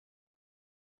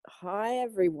Hi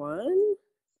everyone,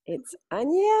 it's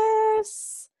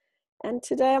Agnes, and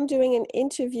today I'm doing an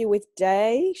interview with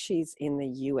Day. She's in the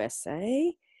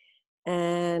USA,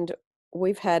 and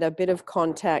we've had a bit of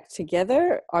contact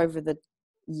together over the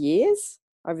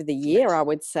year, I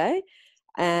would say,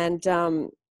 and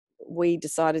we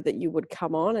decided that you would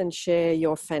come on and share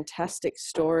your fantastic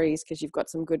stories because you've got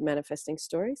some good manifesting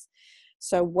stories.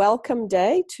 So welcome,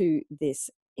 Day, to this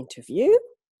interview.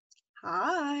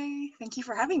 Hi, thank you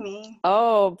for having me.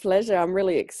 Oh, pleasure. I'm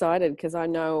really excited because I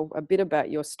know a bit about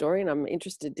your story and I'm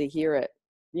interested to hear it,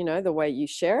 the way you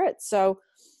share it. So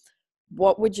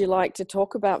what would you like to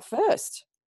talk about first?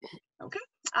 Okay,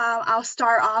 I'll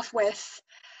start off with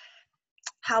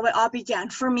how it all began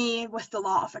for me with the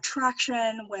law of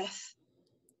attraction, with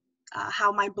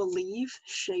how my belief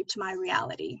shaped my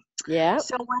reality. Yeah.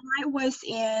 So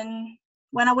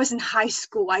when I was in high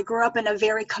school, I grew up in a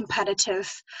very competitive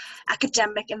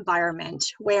academic environment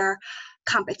where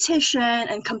competition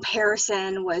and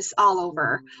comparison was all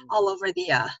over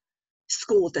the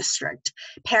school district.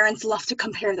 Parents love to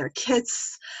compare their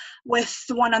kids with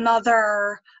one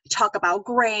another, talk about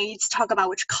grades, talk about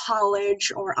which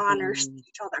college or honors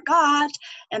each other got,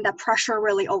 and that pressure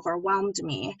really overwhelmed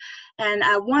me. And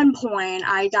at one point,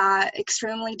 I got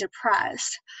extremely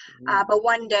depressed. But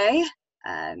one day,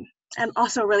 I'm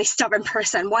also a really stubborn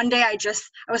person. One day I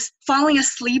was falling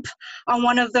asleep on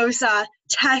one of those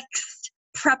text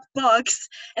prep books,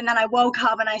 and then I woke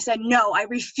up and I said, no, I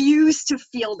refuse to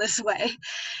feel this way.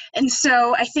 And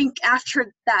so I think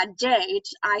after that date,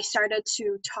 I started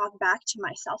to talk back to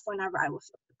myself whenever I would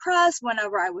feel depressed,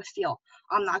 whenever I would feel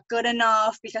I'm not good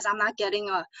enough because I'm not getting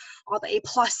all the A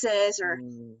pluses, or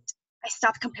I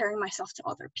stopped comparing myself to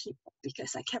other people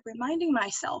because I kept reminding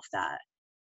myself that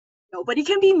nobody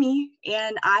can be me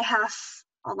and I have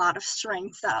a lot of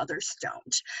strengths that others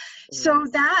don't. So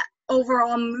that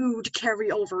overall mood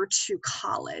carried over to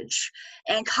college.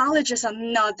 And college is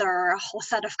another whole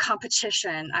set of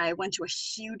competition. I went to a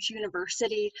huge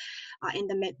university in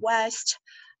the Midwest,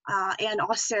 and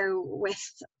also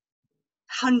with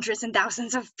hundreds and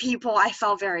thousands of people, I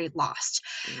felt very lost.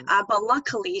 But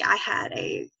luckily, I had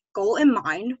a goal in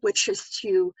mind, which is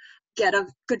to get a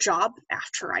good job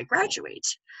after I graduate.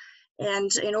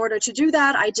 And in order to do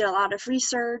that, I did a lot of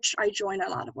research. I joined a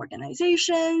lot of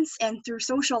organizations, and through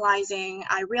socializing,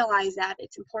 I realized that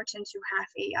it's important to have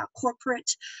a corporate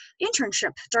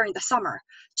internship during the summer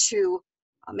to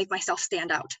make myself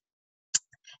stand out.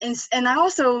 And I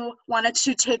also wanted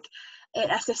to take it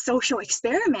as a social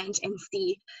experiment and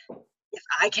see if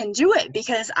I can do it,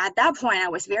 because at that point I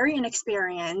was very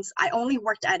inexperienced. I only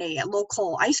worked at a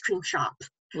local ice cream shop.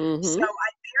 So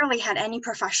I barely had any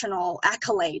professional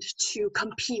accolade to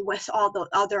compete with all the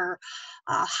other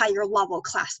higher level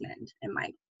classmen in my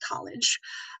college.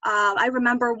 I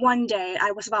remember one day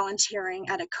I was volunteering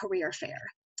at a career fair,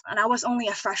 and I was only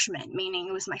a freshman, meaning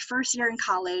it was my first year in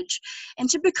college. And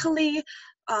typically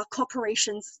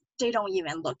corporations, they don't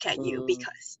even look at you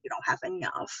because you don't have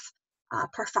enough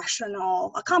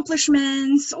professional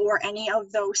accomplishments or any of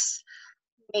those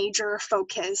major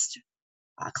focused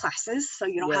classes, so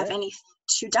you don't have anything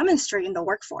to demonstrate in the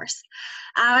workforce.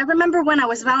 I remember when I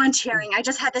was volunteering, I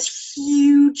just had this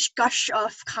huge gush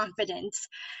of confidence,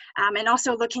 and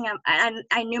also looking at, and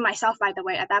I knew myself, by the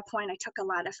way, at that point I took a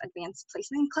lot of advanced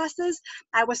placement classes.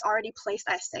 I was already placed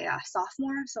as a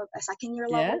sophomore, so a second year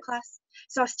level class,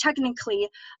 so I was technically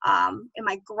in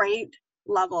my grade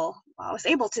level, I was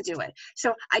able to do it.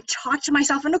 So I talked to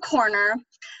myself in a corner.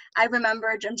 I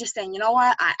remember just saying, you know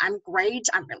what, I'm great,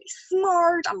 I'm really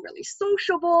smart, I'm really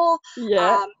sociable.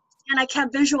 And I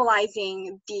kept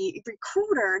visualizing the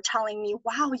recruiter telling me,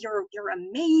 wow, you're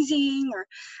amazing.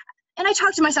 And I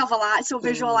talked to myself a lot, so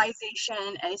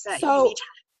visualization is a huge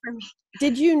for me.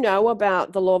 Did you know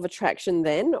about the law of attraction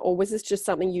then, or was this just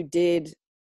something you did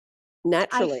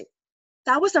naturally?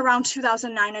 That was around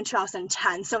 2009 and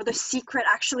 2010. So The Secret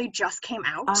actually just came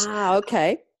out.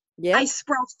 Okay. Yeah. I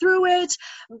scrolled through it,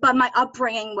 but my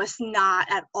upbringing was not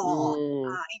at all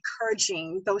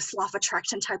encouraging those law of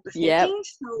attraction type of thinking.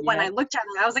 So when I looked at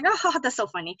it, I was like, oh, that's so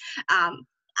funny.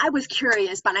 I was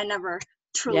curious, but I never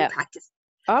truly practiced.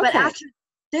 Okay. But after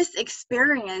this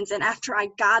experience, and after I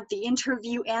got the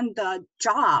interview and the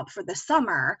job for the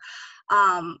summer,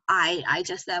 I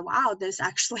just said, wow, this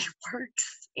actually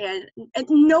works. And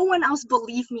no one else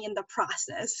believed me in the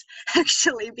process,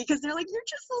 actually, because they're like, you're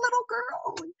just a little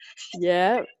girl.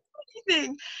 Yeah.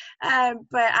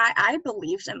 But I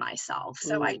believed in myself.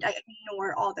 So I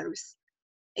ignored all those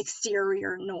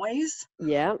exterior noise.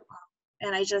 Yeah.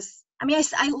 And I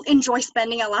enjoy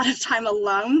spending a lot of time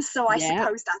alone. So I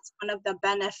suppose that's one of the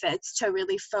benefits, to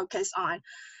really focus on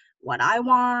what I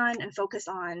want and focus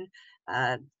on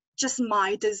just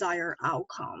my desired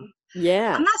outcome.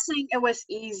 Yeah. I'm not saying it was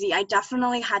easy. I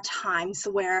definitely had times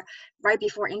where right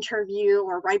before interview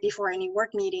or right before any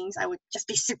work meetings, I would just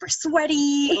be super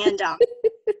sweaty and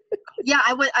yeah,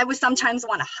 I would sometimes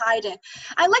want to hide in.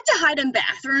 I like to hide in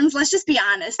bathrooms. Let's just be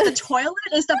honest. The toilet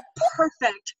is the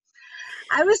perfect.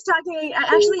 I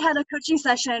actually had a coaching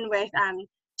session with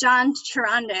John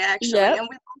Chirande actually, Yep. and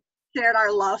we shared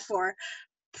our love for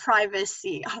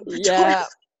privacy of the toilet. Yeah.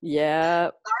 Yeah.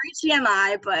 Sorry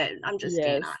TMI, but I'm just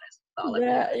being Yes. honest with all of you.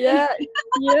 Yeah.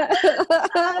 Yeah.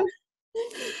 Yeah.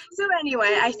 So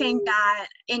anyway, I think that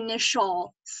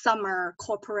initial summer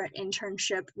corporate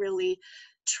internship really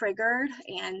triggered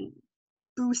and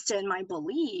boosted my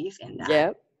belief in that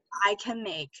Yep. I can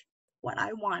make what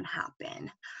I want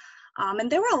happen.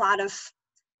 And there were a lot of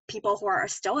people who are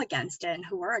still against it and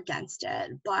who are against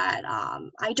it, but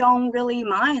I don't really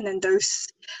mind. And those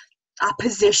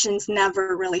positions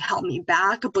never really held me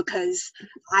back because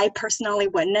I personally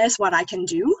witness what I can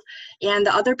do. And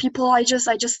the other people, I just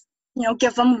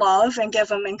give them love and give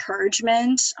them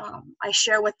encouragement. I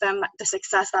share with them the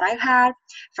success that I've had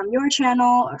from your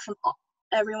channel or from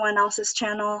everyone else's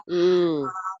channel.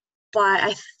 But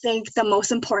I think the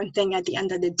most important thing at the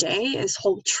end of the day is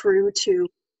hold true to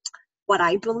what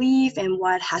I believe and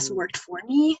what has worked for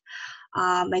me.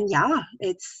 And yeah,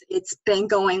 it's been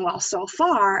going well so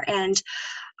far. And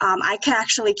I can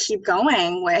actually keep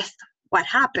going with what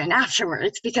happened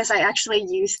afterwards because I actually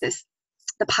use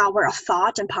the power of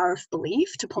thought and power of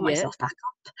belief to pull myself back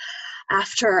up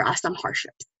after some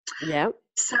hardships. Yeah.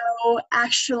 So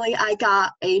actually, I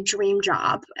got a dream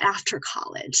job after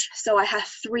college. So I had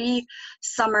 3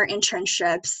 summer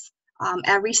internships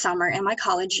every summer in my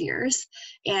college years.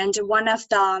 And one of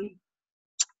the,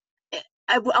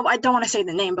 I don't want to say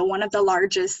the name, but one of the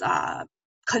largest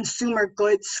consumer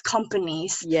goods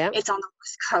companies, it's on the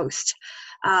West Coast.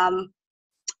 I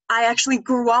actually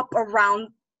grew up around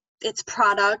its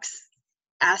products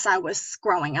as I was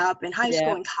growing up in high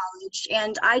school and college.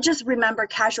 And I just remember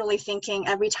casually thinking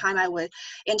every time I would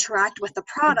interact with the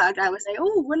product, I would say,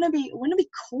 oh, wouldn't it be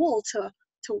cool to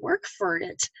work for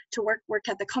it, to work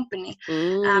at the company.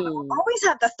 I always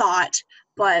had the thought,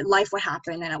 but life would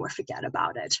happen and I would forget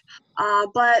about it.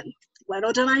 But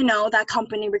little did I know that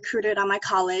company recruited on my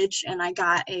college, and I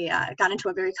got into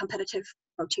a very competitive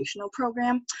rotational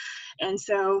program. And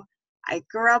so I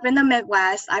grew up in the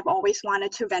Midwest. I've always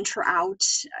wanted to venture out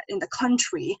in the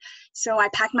country. So I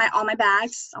packed all my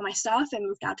bags, all my stuff, and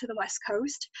moved out to the West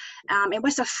Coast. It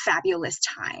was a fabulous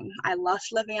time. I loved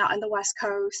living out in the West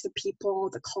Coast, the people,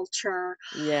 the culture.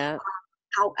 Yeah.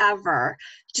 However,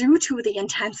 due to the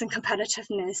intense and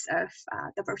competitiveness of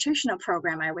the rotational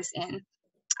program I was in,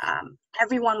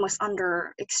 everyone was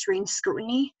under extreme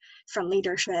scrutiny from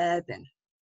leadership and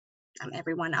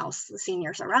everyone else, the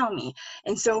seniors around me.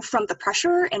 And so from the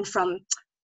pressure and from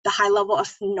the high level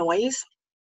of noise,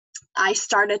 I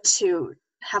started to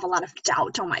have a lot of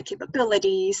doubt on my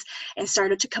capabilities and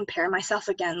started to compare myself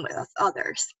again with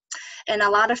others. And a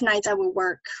lot of nights I would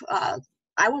work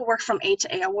from 8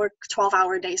 to 8. I work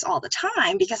 12-hour days all the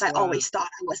time because I always thought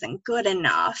I wasn't good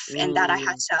enough and that I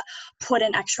had to put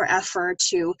in extra effort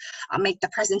to make the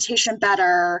presentation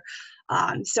better.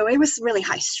 So it was really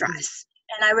high stress.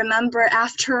 And I remember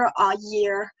after a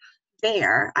year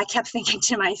there, I kept thinking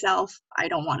to myself, I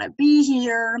don't want to be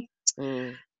here.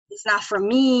 It's not for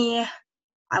me.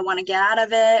 I want to get out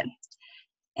of it.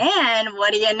 And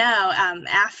what do you know?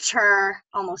 After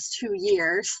almost 2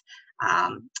 years,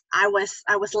 I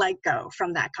was let go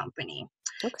from that company.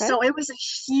 Okay. So it was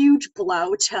a huge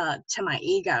blow to my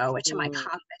ego, to my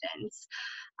confidence.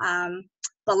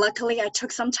 But luckily, I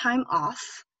took some time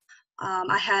off.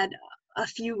 I had a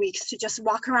few weeks to just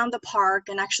walk around the park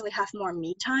and actually have more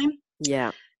me time.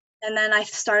 Yeah. And then I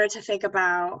started to think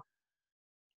about,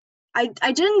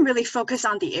 I didn't really focus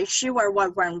on the issue or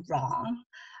what went wrong.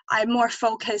 I more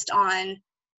focused on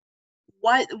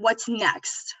what's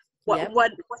next.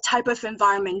 What type of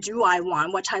environment do I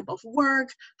want? What type of work?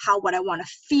 How would I want to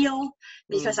feel?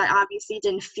 Because I obviously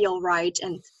didn't feel right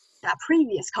in that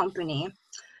previous company.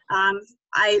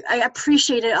 I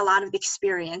appreciated a lot of the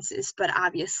experiences, but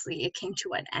obviously it came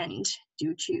to an end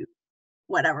due to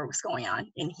whatever was going on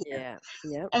in here.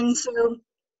 Yeah. And so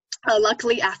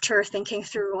luckily, after thinking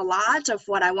through a lot of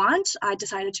what I want, I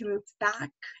decided to move back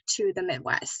to the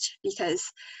Midwest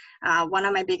because one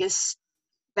of my biggest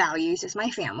values is my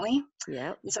family.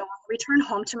 Yeah. So I returned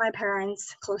home to my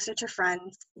parents, closer to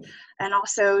friends, and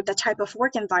also the type of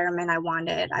work environment I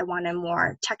wanted. I wanted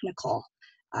more technical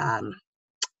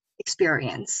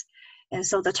experience. And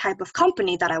so the type of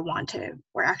company that I wanted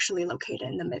were actually located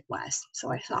in the Midwest.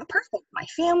 So I thought, perfect, my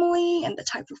family and the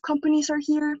type of companies are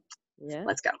here. Yeah.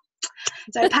 Let's go.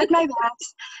 So I packed my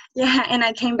bags, yeah, and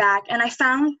I came back and I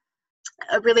found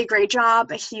a really great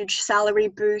job, a huge salary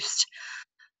boost.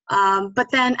 But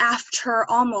then after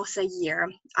almost a year,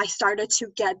 I started to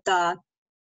get the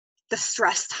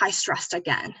high stressed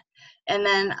again. And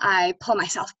then I pulled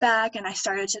myself back and I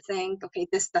started to think, okay,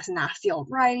 this does not feel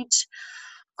right.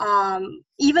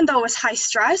 Even though it was high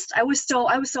stress, I was still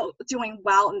doing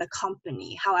well in the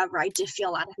company. However, I did feel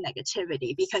a lot of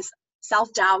negativity because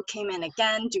self-doubt came in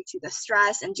again due to the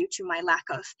stress and due to my lack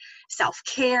of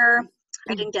self-care.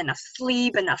 I didn't get enough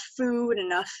sleep, enough food,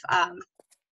 enough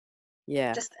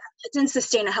just it didn't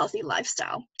sustain a healthy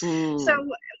lifestyle. So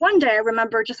one day I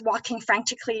remember just walking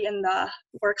frantically in the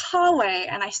work hallway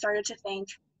and I started to think,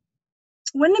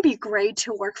 wouldn't it be great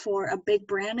to work for a big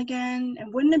brand again?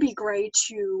 And wouldn't it be great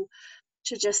to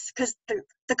just, because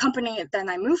the company that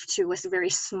I moved to was very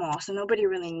small, so nobody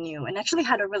really knew, and actually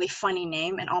had a really funny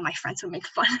name, and all my friends would make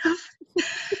fun of.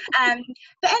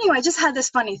 But anyway, I just had this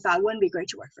funny thought, wouldn't it be great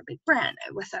to work for a big brand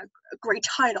with a great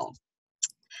title?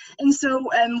 And so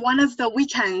one of the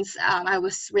weekends, I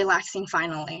was relaxing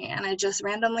finally, and I just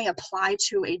randomly applied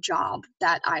to a job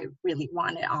that I really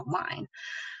wanted online.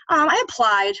 I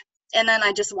applied, and then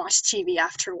I just watched TV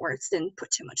afterwards, didn't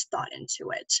put too much thought into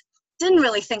it. Didn't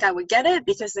really think I would get it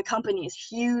because the company is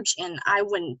huge, and I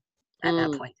wouldn't, at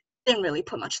that point, didn't really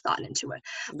put much thought into it.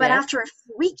 But after a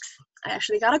few weeks, I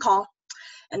actually got a call,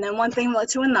 and then one thing led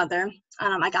to another.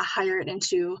 I got hired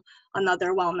into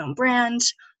another well-known brand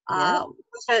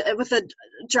with a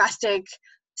drastic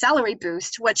salary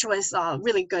boost, which was a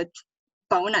really good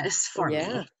bonus for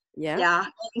me. Yeah.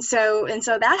 And so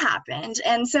that happened.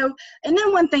 And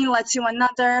then one thing led to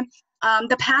another.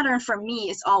 The pattern for me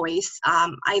is always,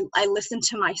 I listen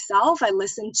to myself. I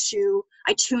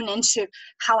tune into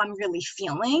how I'm really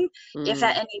feeling. If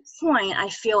at any point I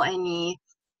feel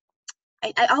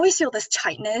I always feel this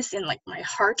tightness in like my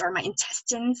heart or my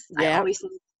intestines. I always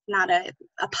not a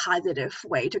positive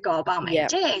way to go about my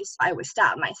day. So I would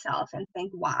stop myself and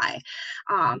think why.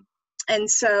 And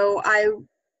so I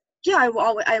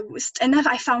was, and then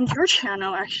I found your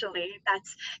channel actually.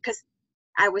 That's because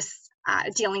I was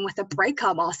dealing with a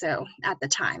breakup also at the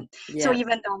time. So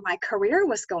even though my career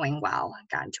was going well, I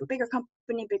got into a bigger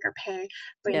company, bigger pay,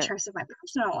 but in terms of my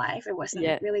personal life, it wasn't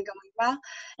really going well.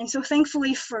 And so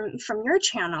thankfully from your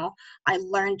channel, I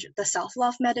learned the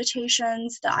self-love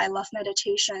meditations, the I love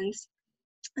meditations,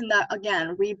 and that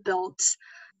again rebuilt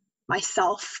my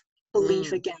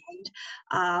self-belief again.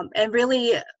 And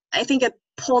really, I think it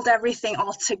pulled everything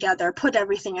all together, put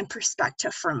everything in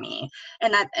perspective for me.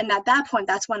 And at that point,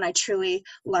 that's when I truly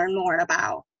learned more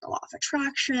about the law of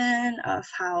attraction, of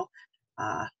how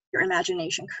your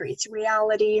imagination creates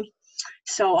reality,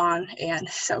 so on and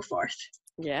so forth.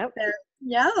 And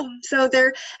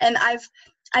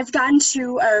I've gotten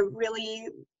to a really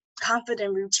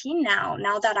confident routine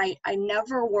now that I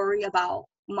never worry about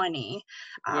money.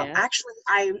 Actually,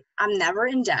 I'm never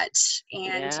in debt,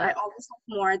 and I always have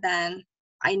more than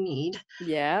I need.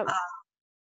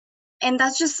 And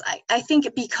that's just, I think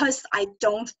because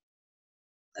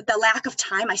the lack of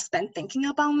time I spent thinking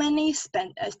about money,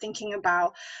 thinking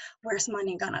about where's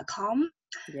money gonna come,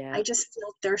 I just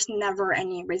feel there's never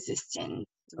any resistance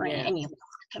or any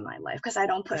lack in my life because I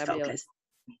don't put focus.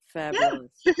 Fabulous.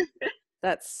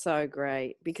 That's so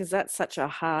great, because that's such a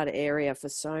hard area for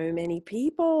so many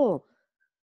people.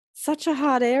 Such a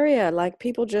hard area. Like,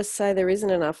 people just say there isn't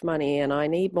enough money and I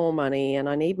need more money and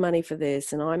I need money for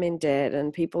this and I'm in debt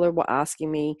and people are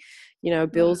asking me,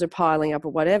 bills are piling up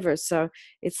or whatever. So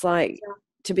it's like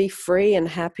to be free and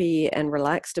happy and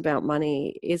relaxed about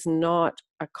money is not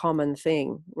a common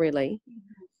thing, really.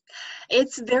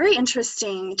 It's a very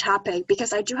interesting topic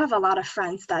because I do have a lot of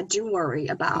friends that do worry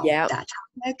about that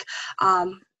topic.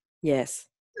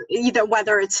 Either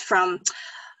whether it's from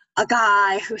a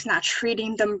guy who's not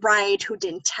treating them right, who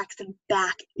didn't text them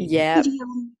back immediately,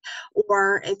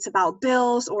 or it's about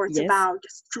bills, or it's about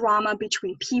just drama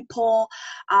between people.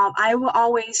 I will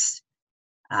always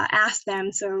ask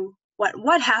them, so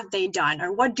what have they done,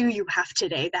 or what do you have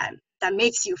today that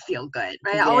makes you feel good,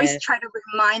 right? I always try to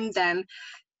remind them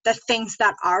the things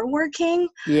that are working,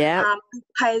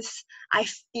 because I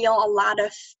feel a lot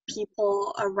of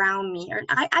people around me, or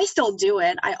I still do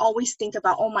it. I always think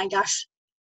about, oh my gosh,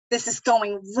 this is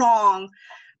going wrong.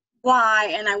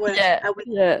 Why? And I would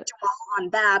dwell on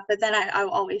that, but then I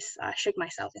always shake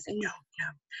myself and say, no,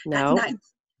 that's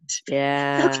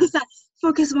not.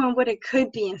 Focus on what it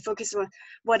could be and focus on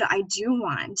what I do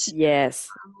want. I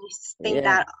think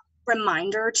that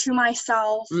reminder to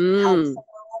myself helps a Mm.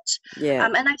 lot. Yeah.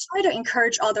 And I try to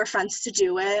encourage other friends to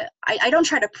do it. I don't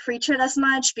try to preach it as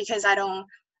much because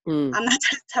Mm. I'm not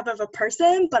that type of a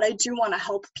person, but I do want to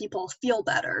help people feel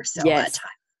better. So at Yes.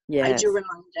 times I Yes. do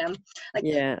remind them, like,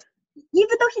 Yeah.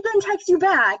 even though he didn't text you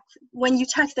back when you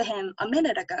texted him a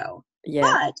minute ago, Yeah.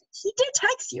 but he did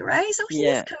text you, right? So he's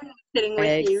Yeah. communicating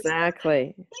with you. So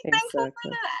Exactly. be thankful for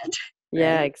Exactly. that,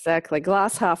 Yeah, right? exactly.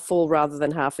 Glass half full rather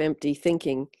than half empty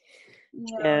thinking.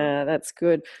 Yeah. Yeah, that's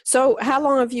good. So how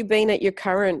long have you been at your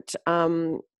current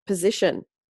position?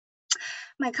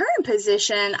 My current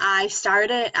position, I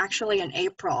started actually in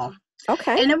April,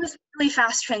 Okay. and it was a really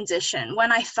fast transition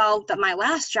when I felt that my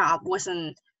last job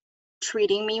wasn't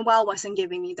treating me well, wasn't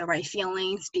giving me the right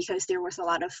feelings because there was a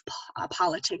lot of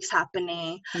politics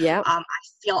happening. Yeah. I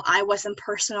feel I wasn't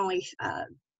personally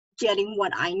getting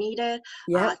what I needed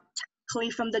Yeah.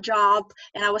 technically from the job,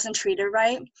 and I wasn't treated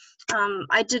right.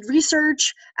 I did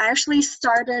research. I actually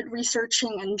started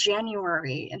researching in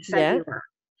January and Yeah. February,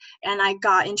 and I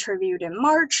got interviewed in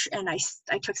March, and I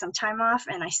took some time off,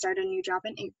 and I started a new job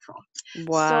in April. So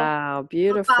Wow, about a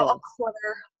beautiful.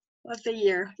 quarter of the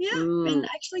year. Yeah, and Mm.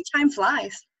 actually time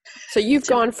flies. So you've To,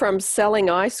 gone from selling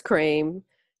ice cream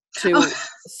to, oh,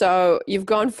 so you've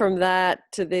gone from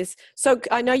that to this. So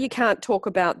I know you can't talk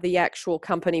about the actual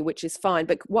company, which is fine,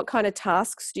 but what kind of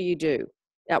tasks do you do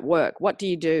at work? What do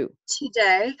you do?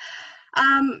 today,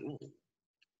 um,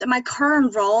 my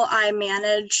current role, I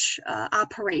manage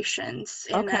operations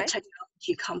in a Okay.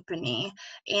 technology company,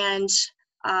 and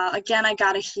again, I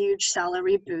got a huge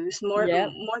salary boost, Yeah.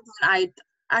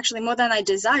 more than I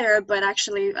desire, but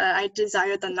actually I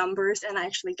desire the numbers, and I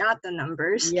actually got the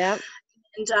numbers. Yeah.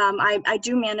 And I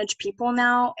do manage people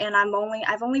now, and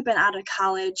I've only been out of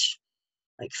college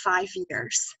like 5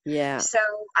 years. Yeah. So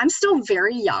I'm still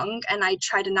very young, and I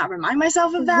try to not remind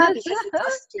myself of that because it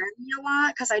does scare me a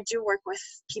lot, because I do work with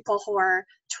people who are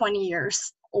 20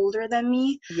 years older than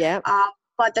me. Yeah.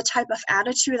 But the type of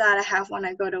attitude that I have when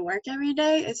I go to work every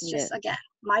day is Yeah. just, again,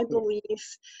 my Yeah.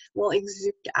 belief will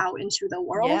exude out into the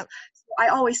world. Yeah. So I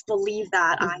always believe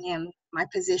that I am my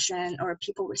position, or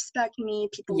people respect me,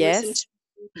 people listen Yes. to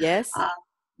me, Yes. uh,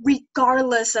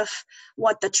 regardless of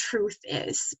what the truth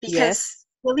is, Yes. because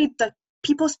really the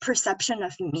people's perception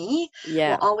of me will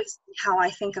Yeah. always be how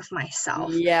I think of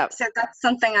myself. Yeah. So that's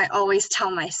something I always tell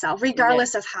myself, Yeah.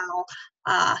 regardless of how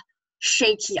uh,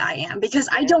 shaky I am, because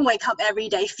I Yeah. don't wake up every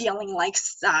day feeling like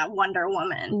Wonder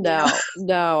Woman, you know?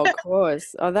 No, no, of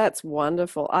course. Oh, that's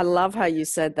wonderful. I love how you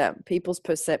said that. People's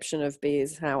perception of me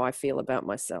is how I feel about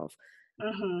myself.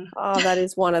 Hmm. Oh, that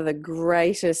is one of the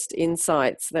greatest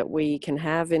insights that we can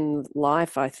have in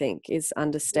life, I think, is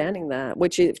understanding that,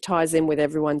 which it ties in with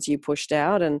everyone's you pushed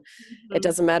out. And it Hmm.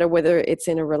 doesn't matter whether it's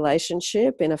in a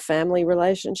relationship, in a family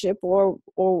relationship, or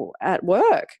at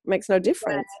work. It makes no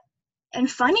difference. And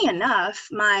funny enough,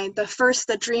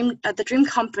 the dream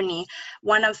company,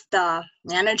 one of the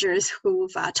managers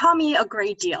who've taught me a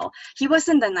great deal. He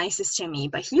wasn't the nicest to me,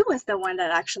 but he was the one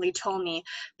that actually told me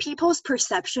people's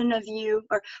perception of you,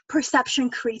 or perception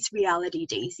creates reality,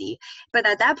 Daisy. But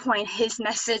at that point, his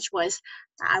message was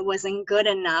I wasn't good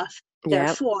enough. Yeah.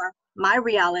 Therefore, my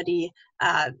reality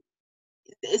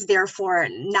is therefore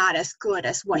not as good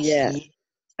as what Yeah. he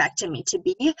expected me to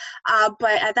be.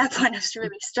 But at that point, I was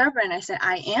really stubborn. I said,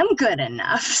 I am good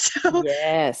enough. So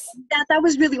Yes. that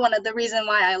was really one of the reasons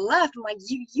why I left. I'm like,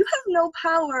 you have no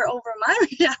power over my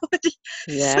reality.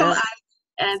 Yeah.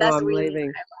 And So that's the I'm reason leaving.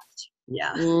 why I left.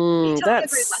 Yeah. He taught me a great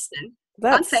That's lesson. I'm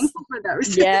that's thankful for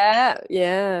those. yeah,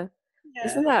 yeah. Yeah.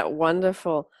 Isn't that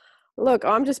wonderful? Look,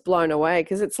 I'm just blown away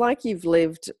because it's like you've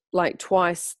lived like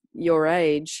twice your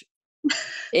age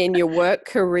in your work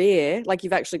career. Like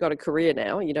you've actually got a career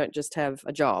now. You don't just have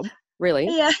a job, really.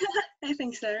 Yeah, I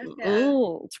think so.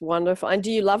 Yeah. It's wonderful. And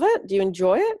do you love it? Do you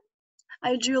enjoy it?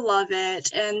 I do love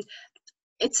it. And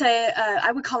it's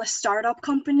I would call a startup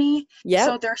company. So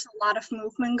Yep. there's a lot of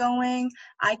movement going.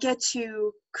 I get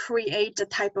to create the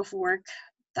type of work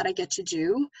that I get to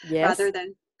do, Yes. rather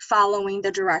than following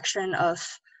the direction of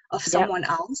Yep. someone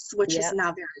else, which is Yep.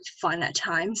 not very fun at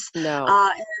times. No.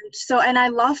 And I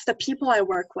love the people I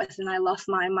work with, and I love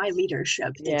my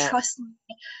leadership. They Yeah. trust me,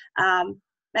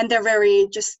 and they're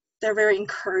very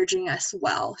encouraging as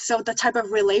well. So the type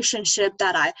of relationship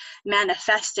that I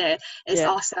manifested is Yeah.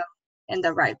 also in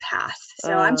the right path.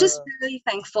 So I'm just Uh, really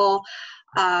thankful.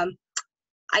 Um,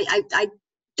 I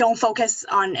don't focus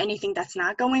on anything that's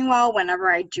not going well.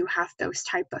 Whenever I do have those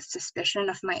type of suspicion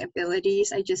of my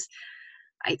abilities,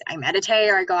 I meditate,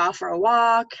 or I go out for a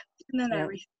walk, and then yeah.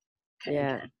 everything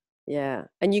Yeah. again. Yeah.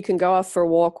 And you can go off for a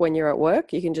walk when you're at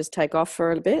work. You can just take off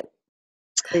for a bit.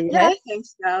 Yeah, Yeah. I think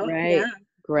so. Great. Yeah. Yeah.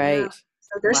 Great.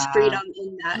 So there's Wow. freedom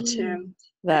in that too.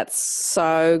 That's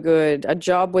so good. A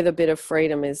job with a bit of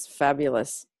freedom is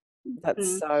fabulous. That's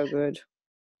Mm. so good.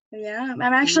 Yeah, I'm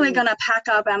actually Mm. gonna pack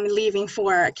up. I'm leaving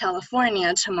for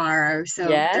California tomorrow, so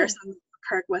Yeah. there's some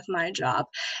perk with my job.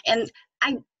 And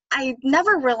I I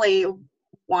never really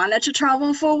wanted to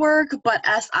travel for work, but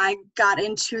as I got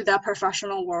into the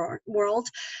professional world,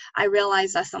 I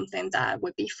realized that's something that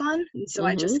would be fun, and so I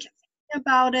Mm-hmm. just kept thinking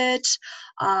about it.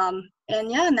 And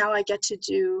yeah, now I get to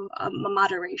do a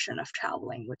moderation of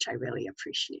traveling, which I really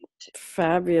appreciate.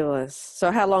 Fabulous. So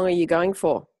how long are you going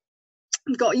for?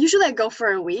 Usually I go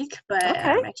for a week, but Okay.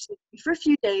 I'm actually going for a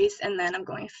few days, and then I'm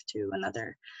going to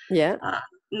Yeah. uh,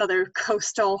 another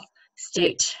coastal Yeah.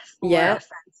 state for Yeah. a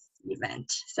friend's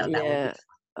event. So that will be Yeah.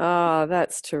 Oh,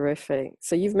 that's terrific.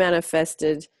 So you've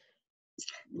manifested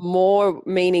more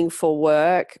meaningful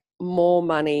work, more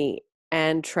money,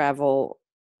 and travel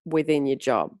within your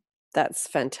job. That's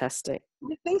fantastic.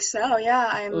 fun. I think so.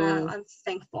 Yeah, Mm, I'm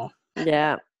thankful.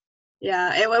 yeah.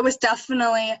 Yeah, it was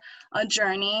definitely a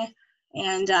journey,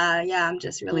 and yeah, I'm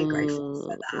just really grateful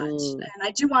for Mm, that. mm.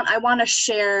 And I want to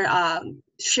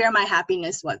share my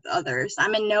happiness with others.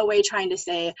 I'm in no way trying to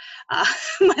say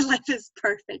my life is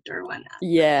perfect or whatnot, but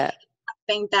Yeah.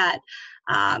 something that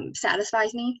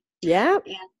satisfies me Yeah.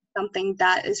 and something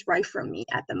that is right for me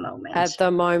at the moment. At the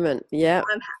moment. Yeah.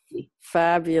 I'm happy.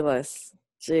 Fabulous.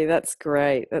 Gee, that's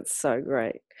great. That's so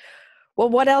great. Well,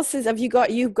 what else have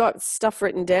you've got stuff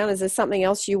written down? Is there something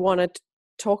else you want to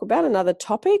talk about? Another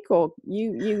topic, or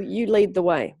you lead the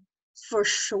way? For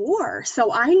sure.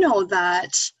 So I know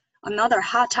that another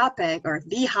hot topic, or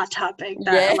the hot topic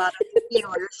that a Yeah. lot of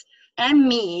viewers and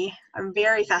me are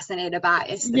very fascinated about,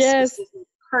 is this Yes. specific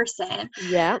person,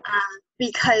 Yeah.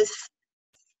 because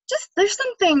just there's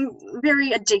something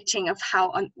very addicting of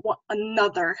how what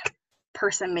another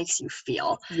person makes you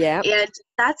feel, Yeah. and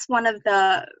that's one of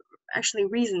the actually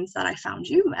reasons that I found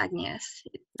you, Agnes.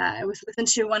 I was listening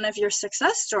to one of your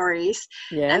success stories,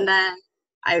 Yeah. and then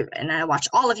I watched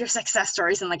all of your success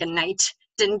stories in like a night.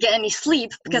 Didn't get any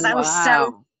sleep because I was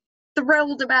so Wow.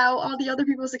 thrilled about all the other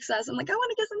people's success. I'm like, I want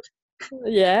to get some.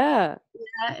 Yeah.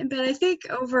 But I think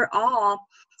overall,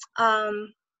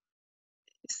 um,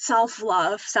 self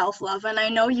love, and I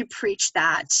know you preach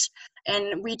that,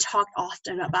 and we talk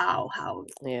often about how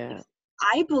Yeah.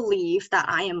 I believe that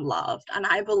I am loved and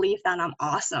I believe that I'm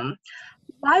awesome.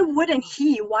 Why wouldn't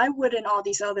all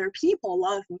these other people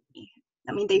love me?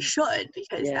 I mean, they should,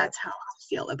 because Yeah. that's how I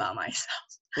feel about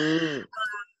myself. Mm.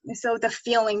 And so the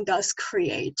feeling does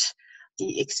create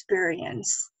the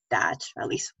experience that, at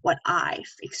least what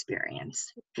I've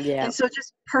experienced. Yeah. And so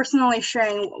just personally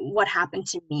sharing what happened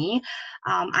to me,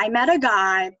 I met a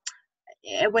guy.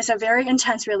 It was a very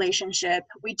intense relationship.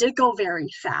 We did go very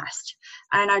fast,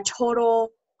 and our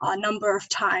total number of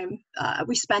time,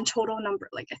 we spent total number,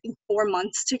 like I think 4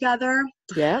 months together.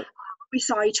 Yeah. We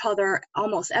saw each other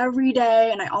almost every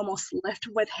day, and I almost lived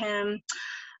with him.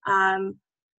 um,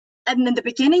 and in the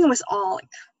beginning it was all like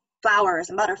flowers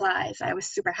and butterflies. I was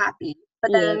super happy, but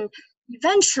Yeah. then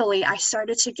eventually I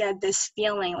started to get this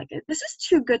feeling like this is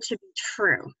too good to be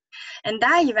true, and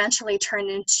that eventually turned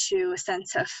into a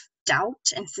sense of doubt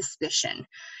and suspicion.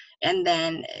 And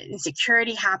then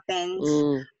insecurity happened,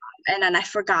 Mm. and then I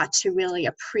forgot to really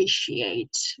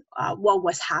appreciate what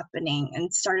was happening,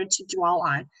 and started to dwell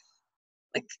on,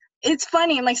 like, it's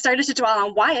funny, like started to dwell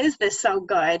on why is this so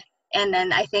good, and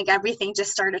then I think everything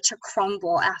just started to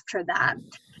crumble after that.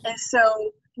 And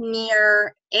so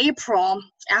near April,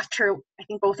 after I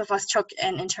think both of us took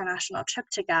an international trip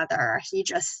together, he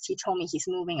told me he's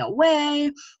moving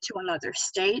away to another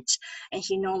state, and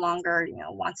he no longer,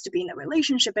 wants to be in a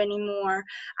relationship anymore.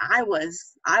 I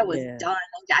was Yeah. done.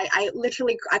 I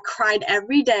literally I cried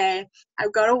every day. I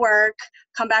would go to work,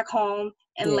 come back home,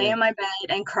 and lay Yeah. in my bed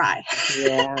and cry.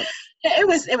 Yeah. It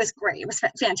was great. It was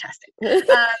fantastic. It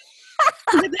Um,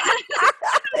 was.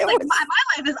 like my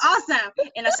life is awesome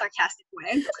in a sarcastic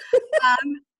way.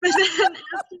 But then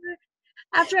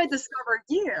after I discovered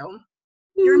your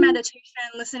Mm. meditation,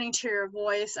 listening to your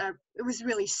voice, it was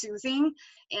really soothing.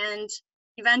 And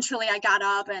eventually I got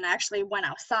up and actually went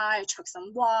outside, took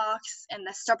some walks, and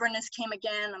the stubbornness came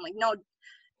again. I'm like, no,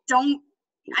 don't,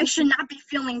 I should not be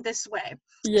feeling this way.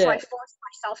 So I Yeah. forced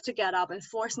myself to get up and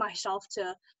force myself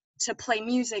to play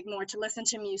music more, to listen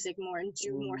to music more, and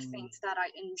do more Mm. things that I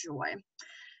enjoy.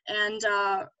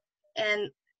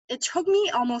 And it took me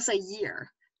almost a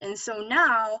year. And so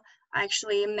now I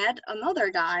actually met another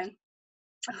guy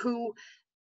who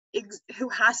who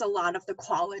has a lot of the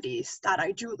qualities that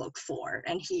I do look for,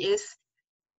 and he is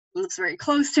lives very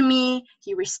close to me,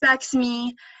 he respects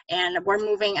me, and we're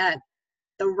moving at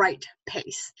the right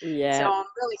pace. So Yeah. I'm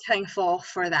really thankful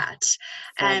for that.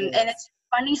 And Fabulous. it's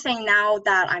a funny thing now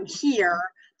that I'm here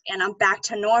and I'm back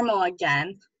to normal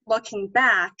again, looking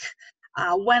back,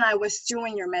 when I was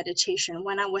doing your meditation,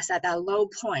 when I was at that low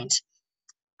point,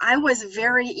 I was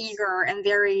very eager and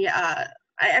very,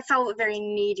 I felt very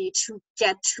needy to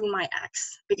get to my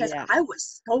ex because Yeah. I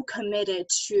was so committed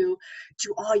to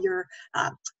do all your,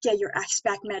 get your ex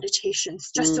back meditations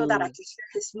just so that I could hear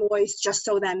his voice, just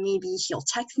so that maybe he'll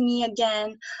text me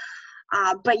again.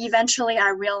 But eventually I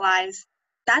realized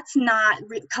that's not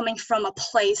coming from a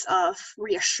place of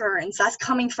reassurance. That's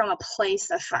coming from a place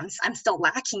of I'm still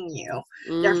lacking you.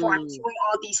 Therefore, I'm doing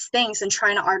all these things and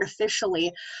trying to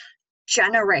artificially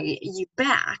generate you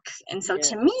back. And so Yeah.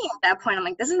 to me at that point, I'm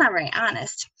like, this is not very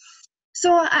honest. So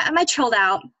I chilled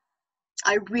out.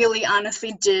 I really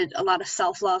honestly did a lot of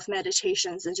self-love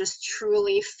meditations and just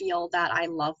truly feel that I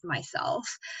love myself.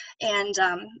 And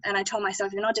I told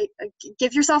myself,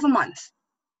 give yourself a month.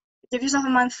 Give yourself a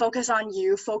month, focus on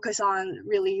you, focus on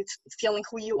really feeling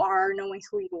who you are, knowing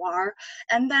who you are.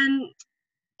 And then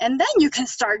you can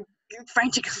start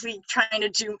frantically trying to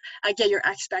do get your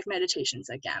ex back meditations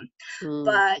again.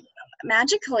 But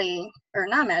magically, or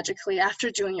not magically, after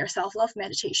doing your self-love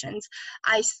meditations,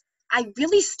 I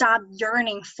really stopped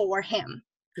yearning for him.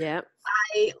 Yeah.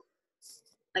 I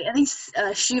think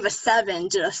Shiva 7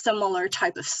 did a similar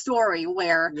type of story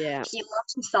where Yeah. he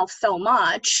loved himself so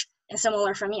much, and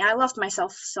similar for me, I loved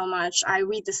myself so much. I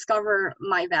rediscovered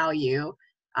my value,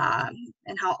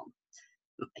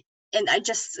 and I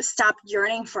just stopped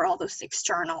yearning for all those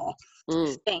external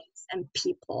things and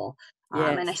people.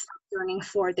 Yes. And I stopped yearning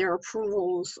for their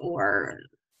approvals or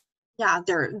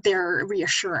their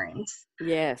reassurance.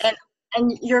 Yes.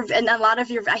 And a lot of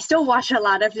your, I still watch a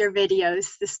lot of your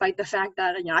videos, despite the fact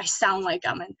that I sound like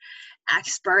I'm an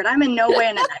expert. I'm in no way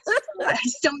an expert. I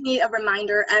still need a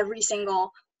reminder every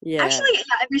single day.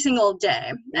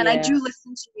 And I do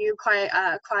listen to you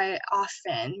quite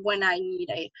often when I need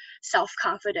a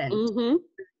self-confidence.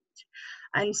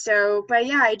 And so, but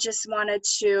yeah, I just wanted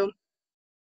to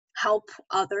help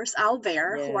others out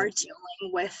there who are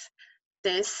dealing with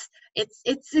this.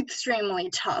 It's extremely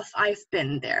tough. I've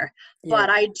been there. But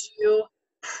I do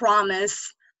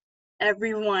promise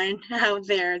everyone out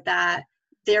there that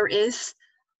there is,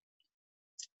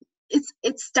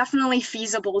 it's definitely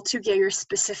feasible to get your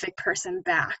specific person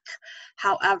back.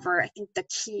 However, I think the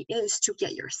key is to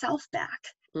get yourself back,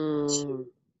 to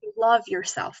love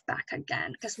yourself back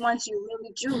again. Because once you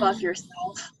really do love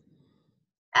yourself,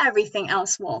 everything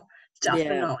else will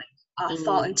definitely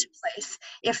fall into place.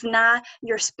 If not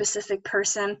your specific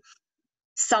person,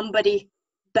 somebody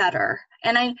better.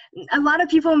 And a lot of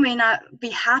people may not be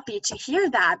happy to hear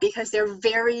that because they're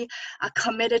very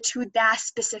committed to that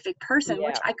specific person,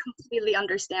 which I completely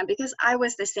understand because I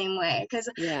was the same way. Because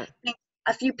I think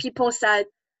a few people said,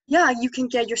 yeah, you can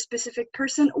get your specific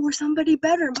person or somebody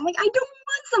better. I'm like, I don't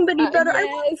want somebody better. I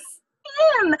want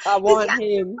him. I want him.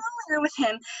 I'm familiar with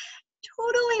him.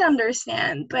 Totally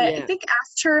understand. But I think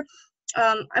after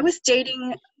I was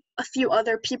dating a few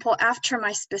other people after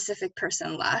my specific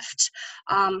person left,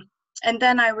 and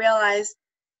then I realized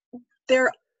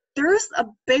there's a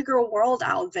bigger world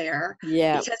out there.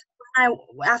 Because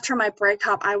after my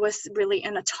breakup, I was really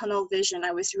in a tunnel vision.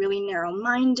 I was really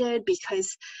narrow-minded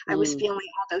because I was feeling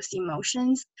all those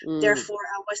emotions. Therefore,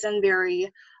 I wasn't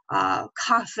very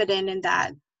confident in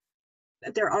that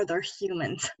there are other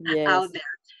humans out there.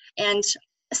 And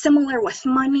similar with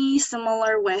money,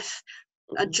 similar with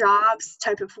jobs,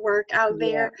 type of work out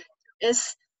there,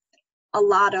 is a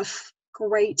lot of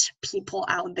great people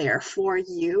out there for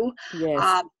you.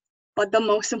 But the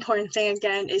most important thing,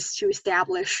 again, is to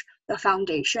establish the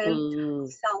foundation,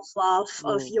 self-love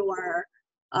of your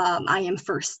I am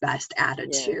first best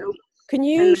attitude. Can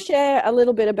you share a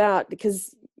little bit about,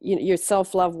 because your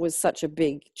self-love was such a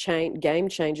big game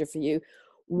changer for you,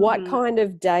 what kind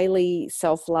of daily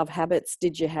self-love habits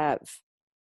did you have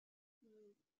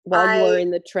while you were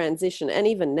in the transition, and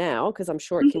even now, because I'm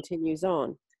sure it continues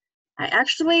on? I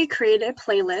actually created a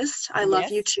playlist. I love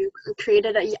YouTube. I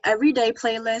created an everyday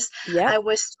playlist. I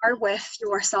would start with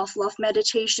your self-love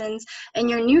meditations and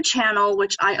your new channel,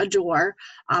 which I adore.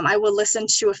 I would listen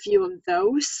to a few of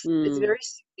those. It's very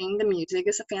soothing. The music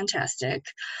is fantastic.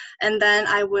 And then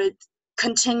I would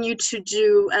continue to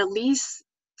do at least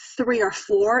 3 or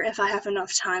 4 if I have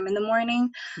enough time in the morning.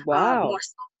 More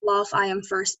self-love, I am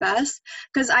first best.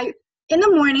 Because in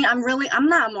the morning, I'm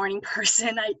not a morning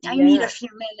person. I need a few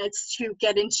minutes to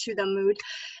get into the mood.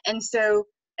 And so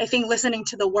I think listening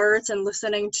to the words and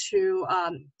listening to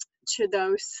to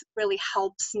those really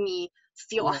helps me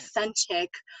feel Yeah. authentic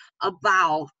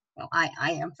about, well,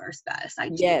 I am first best. I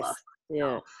do love Yes. Yeah.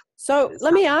 myself. So Is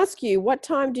let me ask you, what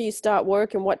time do you start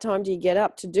work and what time do you get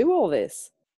up to do all this?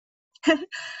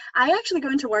 I actually go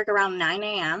into work around 9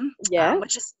 a.m., Yeah.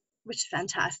 which is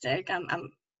fantastic.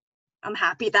 I'm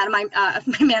happy that my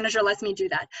my manager lets me do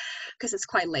that because it's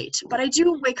quite late. But I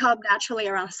do wake up naturally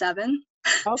around 7,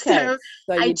 Okay. so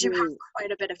So I you do have do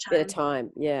quite a bit of a bit of time.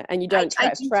 time. Yeah. And you I don't I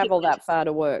do keep travel it. that far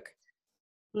to work.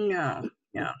 No,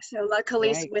 no. So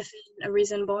luckily it's Great. within a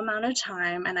reasonable amount of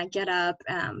time, and I get up,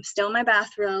 still in my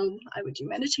bathrobe. I would do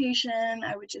meditation.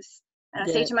 I would just and I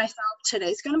say Yeah. to myself,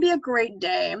 today's gonna be a great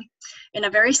day, in a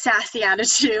very sassy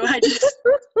attitude.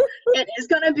 It is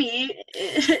gonna be,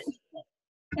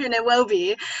 and it will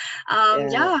be. Yeah.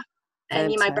 Yeah.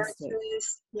 And my Fantastic. birthday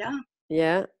is, yeah.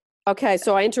 Yeah. Okay.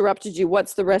 So I interrupted you.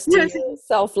 What's the rest of your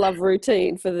self-love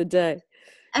routine for the day?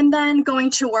 And then going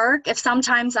to work, if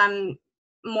sometimes I'm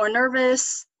more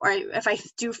nervous or if I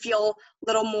do feel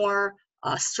a little more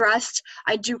stressed,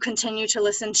 I do continue to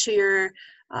listen to your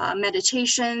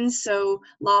meditations. So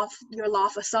your law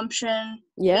of assumption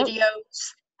Yeah.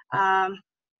 videos, um,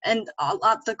 and a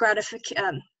lot the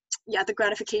the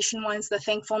gratification ones, the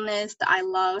thankfulness, the I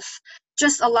love,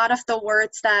 just a lot of the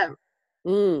words that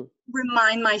Mm.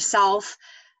 remind myself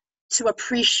to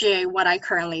appreciate what I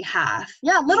currently have.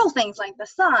 Yeah, Yeah. little things like the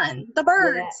sun, the Yeah.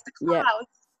 birds, the Yeah. clouds.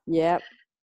 Yeah.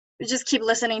 Just keep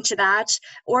listening to that.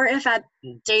 Or if at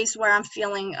days where I'm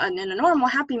feeling in a normal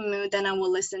happy mood, then I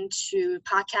will listen to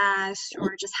podcasts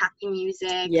or just happy music.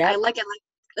 I Yeah. like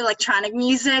electronic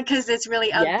music because it's really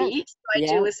Yeah. upbeat. So I do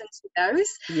Yeah. listen to those.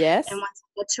 And Yes. once I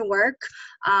get to work,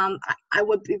 I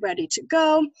would be ready to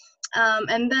go.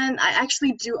 And then I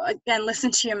actually do again listen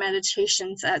to your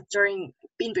meditations during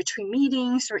in between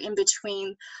meetings or in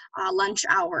between lunch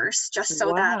hours, just so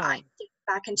that I Wow. get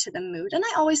back into the mood. And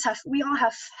we all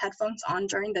have headphones on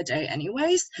during the day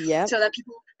anyways, Yep. so that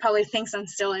people probably thinks I'm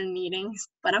still in meetings,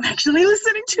 but I'm actually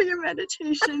listening to your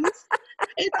meditations.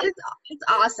 It's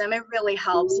awesome. It really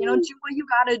helps. Do Mm. what you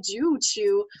gotta do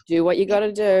to Do what you be. got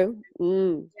to do.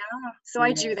 Mm. Yeah, so I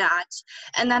Yeah. do that.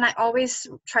 And then I always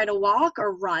try to walk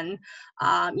or run,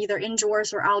 either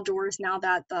indoors or outdoors now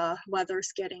that the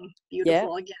weather's getting Yeah.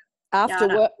 beautiful again. After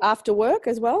Yeah, work, after work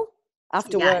as well?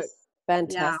 After work. yes. Yeah.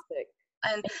 Fantastic.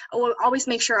 And I will always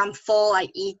make sure I'm full. I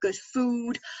eat good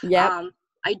food. Yep.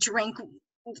 I drink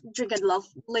and love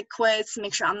liquids,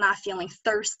 make sure I'm not feeling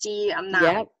thirsty. I'm not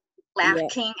Yep. Yep.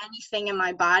 lacking anything in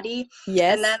my body.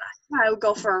 And then Yes. I would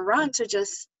go for a run to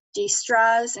just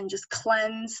de-stress and just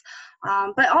cleanse,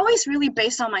 but always really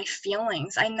based on my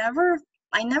feelings. I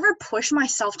never push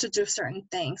myself to do certain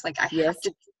things, like I have Yes. to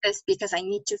do this because I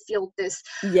need to feel this.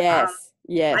 um, Yes.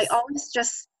 I Yes. always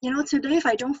just, today if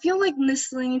I don't feel like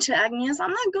listening to Agnes,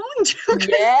 I'm not going to, because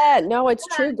Yeah, no, it's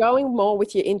true. Going more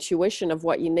with your intuition of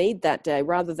what you need that day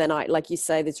rather than like you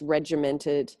say, this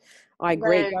regimented. I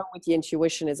agree. right, Going with your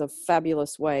intuition is a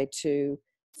fabulous way to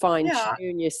fine yeah.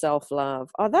 tune your self-love.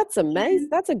 Oh, that's amazing.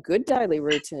 Mhm. That's a good daily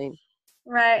routine.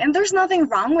 Right. And there's nothing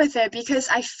wrong with it, because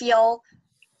I feel,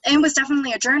 and it was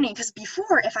definitely a journey, because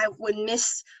before, if I would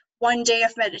miss one day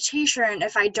of meditation,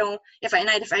 if I don't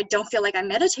feel like I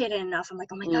meditated enough, I'm like,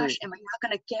 oh my Mm. gosh, am I not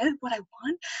gonna get what I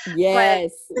want? But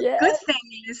Yes. the good Yes. thing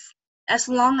is, as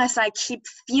long as I keep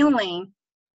feeling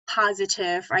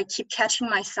positive, I keep catching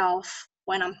myself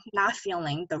when I'm not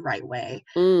feeling the right way.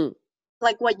 Mm.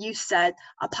 Like what you said,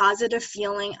 a positive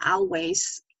feeling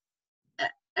outweighs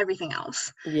everything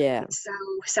else. Yeah.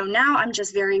 So now I'm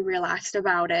just very relaxed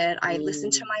about it. I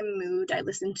listen to Mm. my mood, I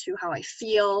listen to how I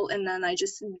feel, and then I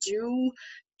just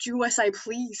do as I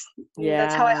please.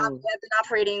 That's how I've Yeah. been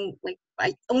operating. Like,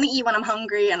 I only eat when I'm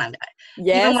hungry, and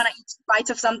even when I Yes. eat bites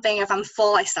of something, if I'm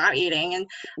full, I stop eating, and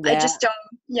I Yeah. just don't.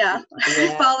 Yeah,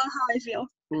 Yeah. follow how I feel.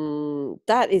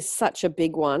 That is such a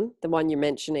big one, the one you're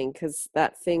mentioning, because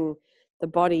that thing, the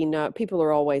body, no, people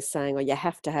are always saying, oh, you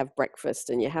have to have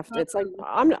breakfast and you have to, it's like,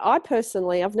 Mhm. I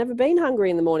personally, I've never been hungry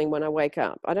in the morning when I wake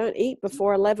up. I don't eat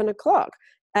before 11 o'clock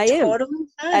a.m. Totally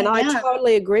And fine. I Yeah.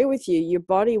 totally agree with you. Your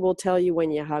body will tell you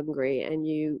when you're hungry and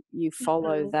you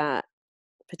follow Mhm. that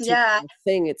Yeah. particular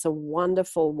thing. It's a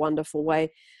wonderful, wonderful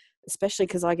way, especially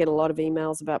because I get a lot of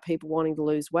emails about people wanting to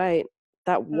lose weight.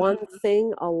 That one Mhm.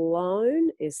 thing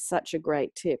alone is such a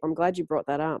great tip. I'm glad you brought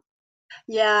that up.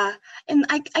 Yeah, and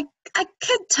I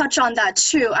could touch on that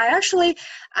too.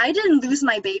 I didn't lose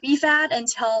my baby fat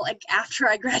until like after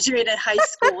I graduated high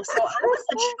school. So I was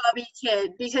a chubby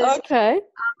kid because Okay.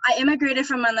 I immigrated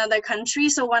from another country.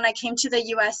 So when I came to the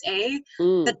USA,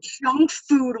 the Mm, junk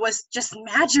food was just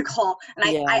magical, and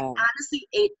I yeah. honestly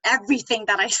ate everything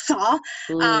that I saw.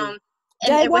 Mm, Um, and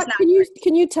Day, it was what not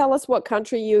can you tell us what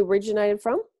country you originated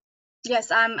from?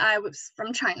 Yes, I was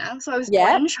from China. So I was born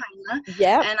Yep. in China,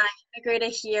 Yep. and I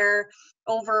immigrated here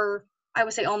over, I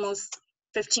would say, almost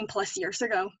 15 plus years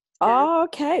ago. Yeah. Oh,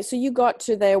 okay. So you got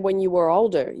to there when you were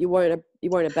older. You weren't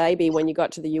a baby when you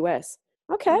got to the US.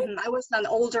 Okay. I was an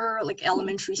older, like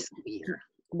elementary school year.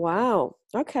 Wow.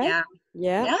 Okay. Yeah.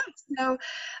 Yeah. Yeah. So,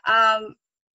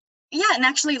 yeah, and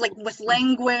actually, like with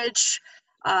language,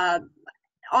 uh,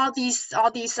 all these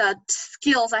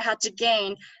skills I had to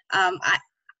gain,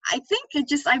 I think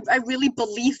I really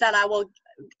believe that I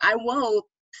will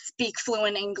speak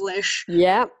fluent English.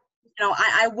 Yeah. You know,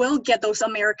 I will get those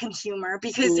American humor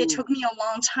because it Mm. took me a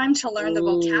long time to learn the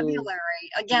Mm. vocabulary.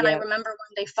 Again, I Yeah. remember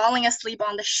one day falling asleep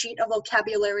on the sheet of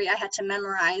vocabulary I had to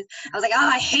memorize. I was like, oh,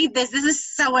 I hate this. This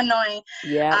is so annoying.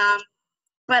 Yeah. Um,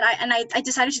 but I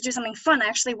decided to do something fun. I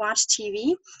actually watched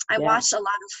TV. I Yeah. watched a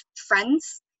lot of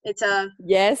Friends. It's an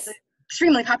Yes.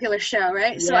 extremely popular show,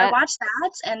 right? So I Yeah. watched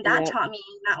that, and that Yeah. taught me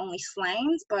not only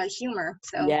slangs, but humor.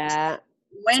 So Yeah.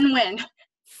 win-win. And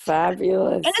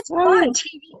Fabulous. it's fun. Fabulous.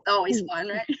 TV is always fun,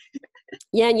 right?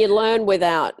 Yeah, and you learn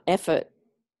without effort.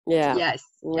 Yeah. Yes.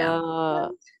 Yeah. Ah,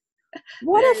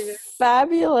 what a There you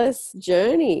fabulous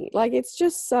journey. Like it's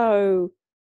just so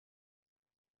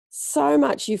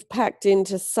much you've packed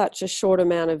into such a short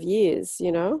amount of years,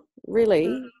 you know? go.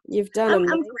 Really. You've done I'm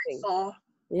amazing. grateful.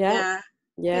 Yeah. Yeah.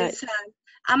 Yeah. Because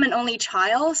I'm an only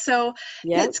child, so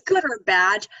Yeah. it's good or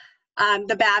bad.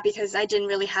 The bad because I didn't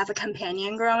really have a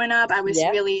companion growing up.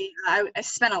 Yeah. I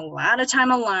spent a lot of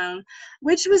time alone,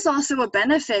 which was also a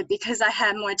benefit because I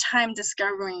had more time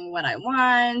discovering what I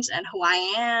want and who I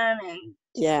am and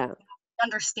Yeah.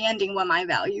 understanding what my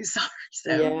values are.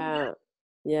 So Yeah.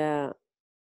 Yeah.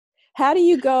 How do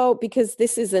you go? Because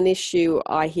this is an issue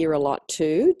I hear a lot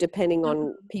too, depending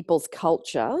on people's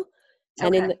culture.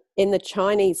 And okay. in the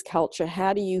Chinese culture,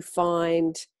 how do you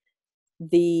find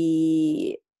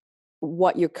the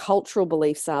what your cultural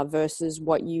beliefs are versus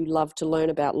what you love to learn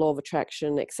about law of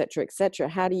attraction, et cetera, et cetera?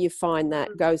 How do you find that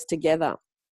goes together?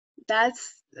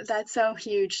 That's so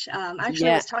huge. Actually, I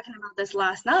Yeah. was talking about this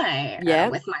last night Yeah.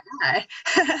 with my guy.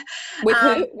 With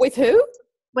who? With who?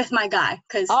 With my guy,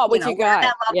 because Oh, with we're your at guy.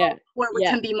 that Yeah. level where we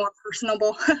Yeah. can be more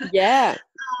personable. Yeah.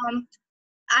 um,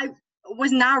 I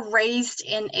was not raised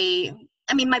in a.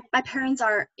 I mean, my parents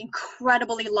are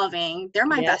incredibly loving. They're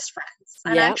my Yeah. best friends,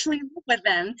 and I Yeah. actually live with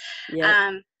them. Yeah.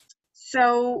 Um,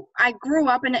 so I grew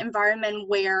up in an environment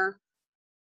where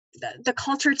the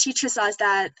culture teaches us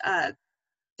that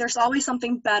there's always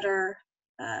something better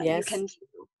you Yes. can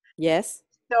do. Yes.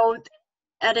 So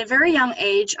at a very young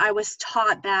age, I was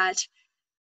taught that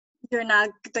you're not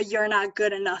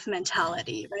good enough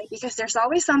mentality, right? Because there's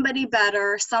always somebody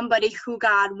better, somebody who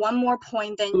got one more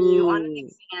point than you on an Mm.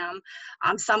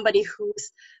 exam, somebody who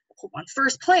won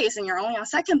first place and you're only on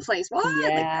second place. What? Like,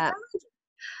 Yeah.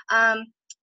 um,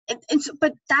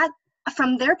 but that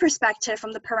from their perspective,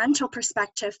 from the parental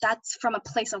perspective, that's from a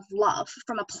place of love,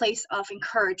 from a place of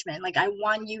encouragement. Like, I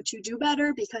want you to do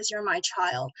better because you're my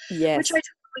child, which Yes. I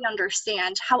totally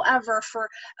understand. However, for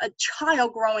a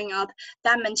child growing up,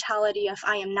 that mentality of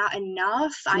I am not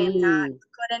enough, I am not Mm.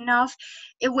 good enough,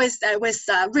 it was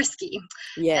risky.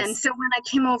 And Yes. so when I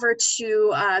came over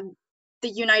to the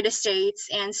United States,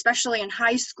 and especially in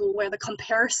high school where the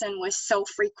comparison was so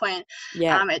frequent,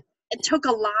 Yeah. it took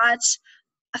a lot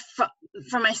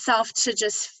for myself to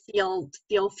just feel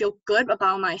good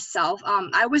about myself.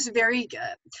 I was very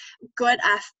good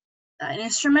at an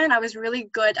instrument. I was really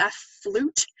good at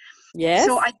flute. So Yes.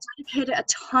 I dedicated a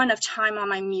ton of time on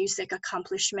my music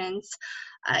accomplishments.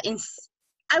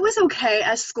 I was okay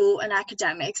at school and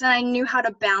academics, and I knew how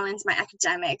to balance my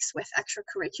academics with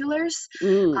extracurriculars,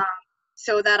 Mm. um,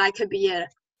 so that I could be a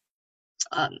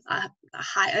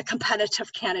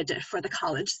competitive candidate for the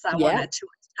colleges I Yeah. wanted to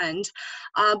attend.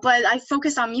 But I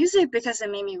focused on music because it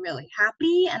made me really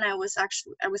happy, and I was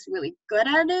really good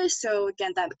at it. So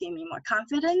again, that gave me more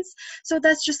confidence. So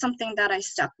that's just something that I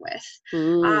stuck with.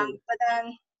 Mm. But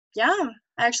then, yeah,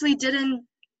 I actually didn't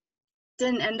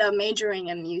end up majoring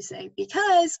in music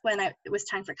because when it was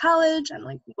time for college, I'm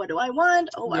like, what do I want?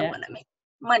 Oh, I Yeah. want to make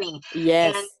money. And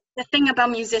Yes. the thing about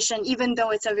musician, even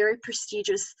though it's a very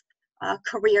prestigious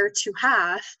career to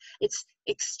have, it's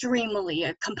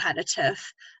extremely competitive,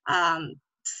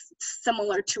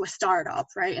 similar to a startup,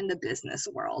 right, in the business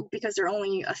world, because there are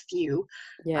only a few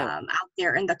Yeah. out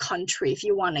there in the country if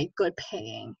you want a good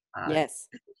paying Yes.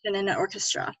 position in an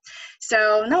orchestra.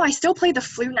 So no, I still play the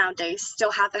flute nowadays,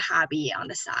 still have the hobby on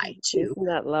the side too. Isn't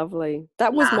that lovely?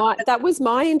 Yeah. That was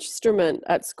my instrument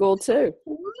at school too.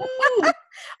 Ooh,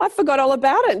 I forgot all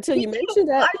about it until me you too. mentioned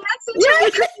it. Our next Yeah.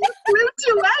 interview. flute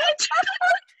duet.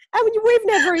 I mean, we've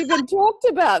never even talked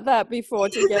about that before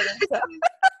together. So.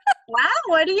 Wow,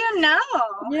 what do you know?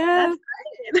 Yeah. That's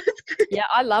great. That's great. Yeah,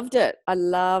 I loved it. I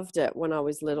loved it when I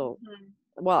was little. Mhm.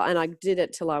 Well, and I did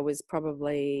it till I was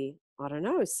probably, I don't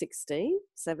know, 16,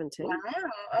 17. Wow,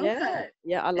 Yeah. okay.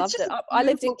 Yeah, I It's loved just it. a I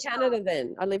lived beautiful in Canada song.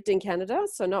 then. I lived in Canada,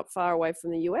 so not far away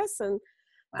from the US. And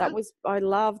that Wow. was, I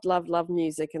loved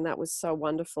music. And that was so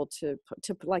wonderful to,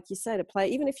 like you say, to play,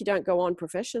 even if you don't go on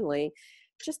professionally,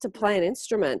 just to play an Right.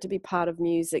 instrument, to be part of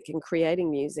music and creating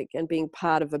music and being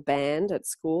part of a band at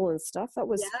school and stuff. That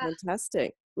was Yeah,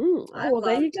 fantastic. Oh, I well,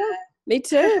 there you loved go. it. Me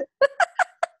too.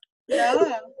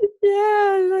 Yeah.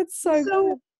 Yeah, that's so So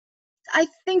good. I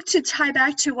think to tie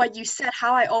back to what you said,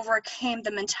 how I overcame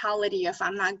the mentality of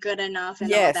I'm not good enough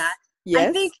and all that. Yes. I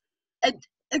Yes. think uh,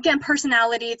 again,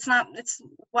 personality. It's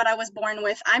what I was born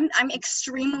with. I'm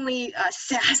extremely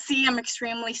sassy. I'm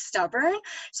extremely stubborn.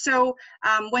 So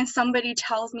when somebody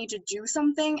tells me to do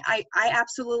something, I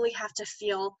absolutely have to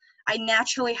feel. I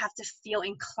naturally have to feel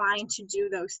inclined to do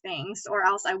those things, or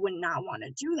else I would not want to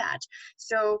do that.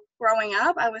 So growing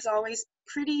up, I was always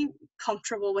pretty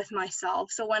comfortable with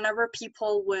myself. So whenever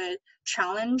people would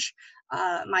challenge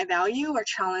my value or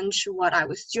challenge what I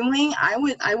was doing, I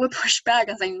would push back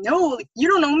and say, no, like, you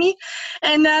don't know me.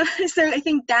 And so I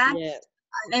think that, Yeah.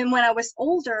 and when I was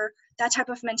older, that type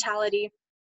of mentality,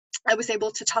 I was able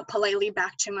to talk politely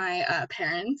back to my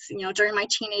parents, during my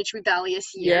teenage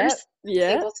rebellious Yeah. years. I was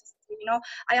Yeah. able to say,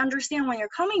 I understand where you're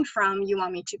coming from. You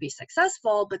want me to be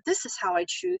successful, but this is how I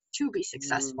choose to be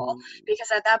successful. Mm. Because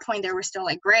at that point, they were still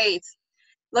like, great,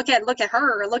 look at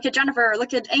her, look at Jennifer,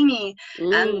 look at Amy, and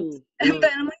Mm. and Mm.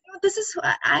 then I'm like, no, this is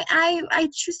I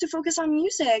choose to focus on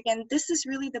music, and this is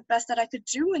really the best that I could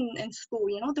do in school.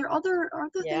 There are other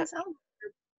Yeah. things out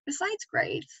there besides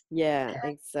grades. Yeah,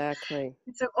 exactly.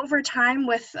 And so over time,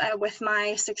 with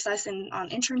my success on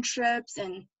internships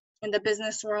and in the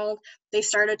business world, they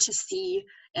started to see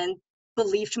and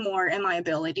believed more in my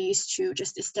abilities to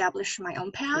just establish my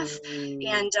own path, Mm.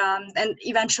 and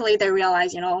eventually they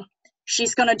realized,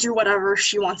 she's gonna do whatever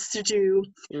she wants to do.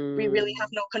 We really have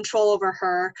Mm. no control over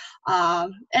her.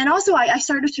 And also, I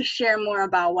started to share more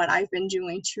about what I've been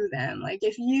doing to them. Like,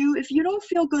 if you don't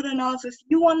feel good enough, if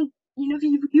you want,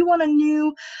 if you want a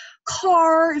new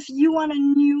car, if you want a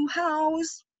new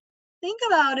house, think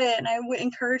about it. And I would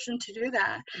encourage them to do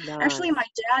that. Actually, Nice.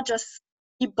 my dad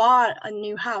he bought a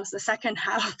new house, a second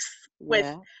house, with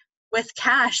Yeah. with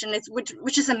cash, and it's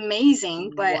which is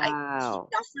amazing. But he Wow.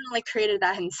 definitely created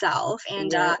that himself,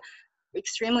 and Yeah.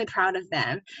 extremely proud of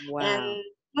them. And Wow.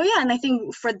 well, yeah, and I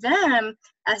think for them,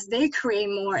 as they create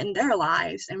more in their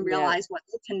lives and Yeah. realize what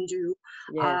they can do,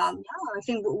 Yes. yeah, I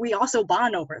think we also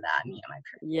bond over that, me and my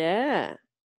parents. Yeah.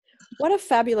 What a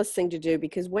fabulous thing to do,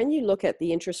 because when you look at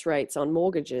the interest rates on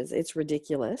mortgages, it's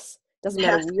ridiculous. Doesn't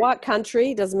matter Yes, what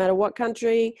country, doesn't matter what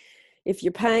country. If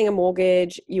you're paying a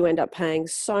mortgage, you end up paying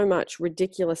so much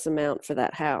ridiculous amount for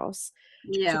that house.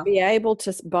 To yeah, be able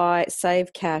to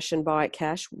save cash and buy it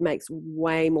cash makes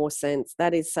way more sense.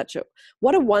 That is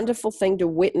what a wonderful thing to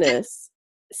witness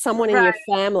someone in your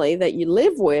right. family that you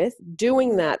live with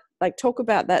doing that. Like, talk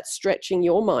about that stretching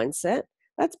your mindset.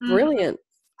 That's Mhm. brilliant.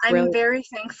 I'm Brilliant. very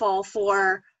thankful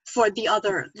for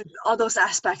all those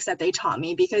aspects that they taught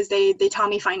me, because they taught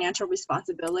me financial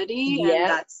responsibility, and Yeah,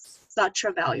 that's such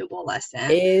a valuable lesson.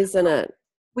 isn't it?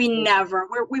 We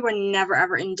were never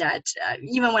ever in debt,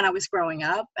 even when I was growing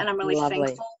up, and I'm really Lovely.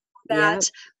 thankful Yeah,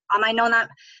 that. I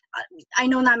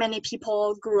know not many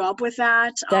people grew up with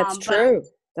that, that's but true.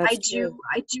 I That's do true.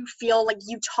 I do feel like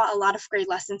you taught a lot of great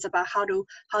lessons about how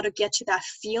to get to that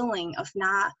feeling of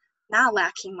not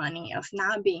lacking money, of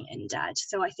not being in debt.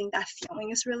 So I think that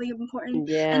feeling is really important, and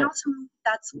Yeah, ultimately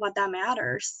that's what that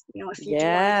matters. If you do want to get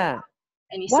yeah. out of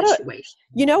any What a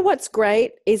situation. what's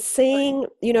great is seeing,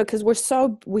 because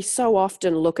we so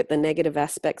often look at the negative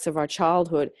aspects of our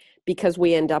childhood because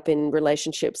we end up in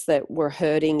relationships that we're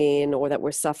hurting in or that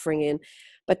we're suffering in.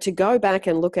 But to go back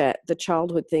and look at the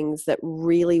childhood things that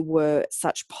really were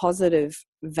such positive,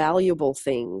 valuable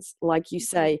things, like you Mhm.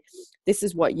 say, this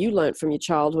is what you learned from your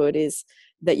childhood, is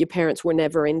that your parents were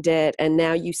never in debt. And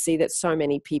now you see that so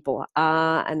many people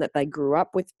are, and that they grew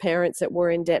up with parents that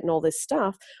were in debt and all this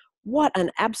stuff. What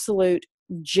an absolute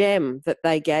gem that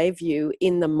they gave you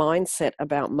in the mindset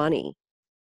about money.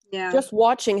 Yeah. Just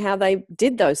watching how they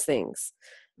did those things.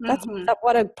 Hmm.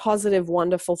 What a positive,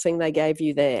 wonderful thing they gave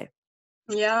you there.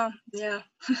 Yeah. Yeah.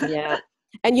 Yeah.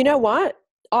 And you know what?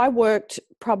 I worked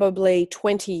probably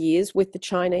 20 years with the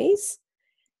Chinese,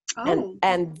 and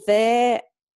Oh.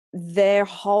 their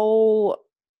whole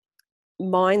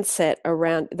mindset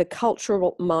around the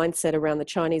cultural mindset around the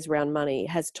Chinese around money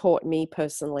has taught me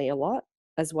personally a lot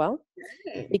as well.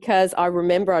 Because I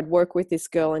remember I'd work with this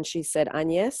girl and she said,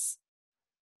 Agnes,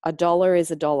 a dollar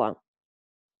is a dollar.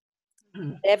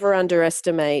 Mm-hmm. Never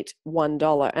underestimate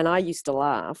 $1. And I used to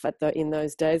laugh in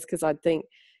those days because I'd think,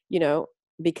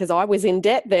 because I was in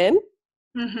debt then,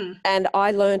 Mm-hmm. and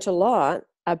I learned a lot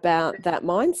about that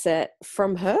mindset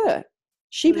from her.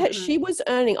 She was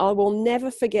earning, I will never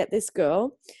forget this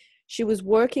girl. She was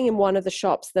working in one of the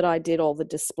shops that I did all the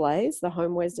displays, the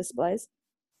homewares displays.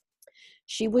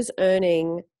 She was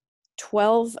earning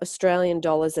 12 Australian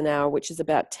dollars an hour, which is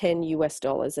about 10 US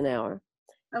dollars an hour.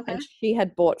 Okay. And she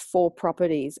had bought 4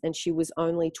 properties and she was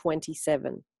only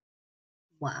 27.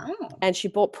 Wow. And she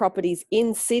bought properties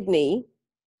in Sydney,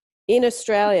 in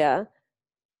Australia.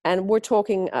 And we're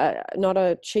talking not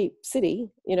a cheap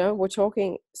city, we're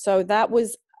talking. So that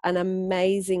was an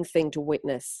amazing thing to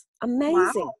witness.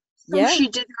 Amazing. Wow. So Yeah. she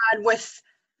did that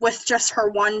with just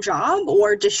her one job,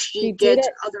 or does she did get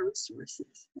it. other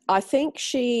resources? I think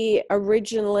she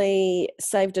originally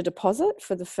saved a deposit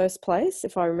for the first place,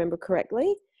 if I remember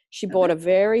correctly. She bought a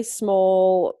very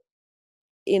small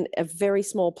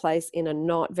place in a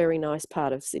not very nice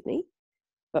part of Sydney.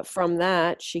 But from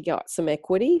that, she got some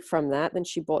equity from that. Then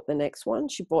she bought the next one.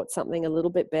 She bought something a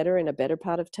little bit better in a better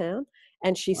part of town.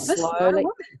 And she slowly,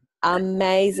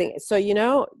 amazing. So,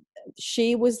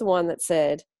 she was the one that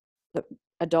said,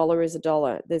 a dollar is a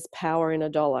dollar. There's power in a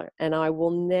dollar. And I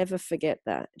will never forget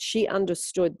that. She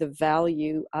understood the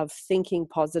value of thinking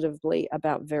positively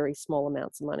about very small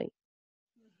amounts of money.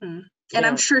 Mm-hmm. And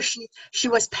I'm sure she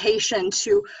was patient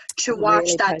to watch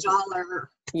really that patient. dollar,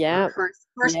 her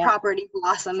first property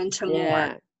blossom into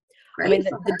more. Great. I mean,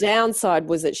 the downside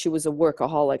was that she was a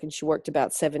workaholic and she worked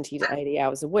about 70 to 80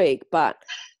 hours a week. But,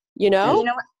 you know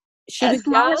what? she as was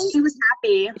long young. As she was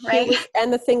happy, right?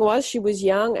 And the thing was, she was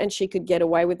young and she could get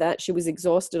away with that. She was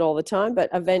exhausted all the time. But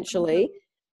eventually,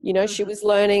 she was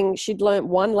learning, she'd learned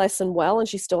one lesson well, and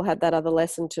she still had that other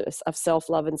lesson of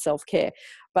self-love and self-care.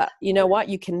 But you know what?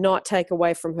 You cannot take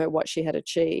away from her what she had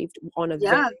achieved on a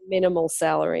very minimal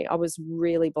salary. I was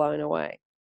really blown away.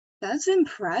 That's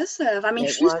impressive. I mean,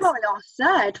 she's probably all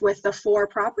set with the 4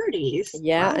 properties.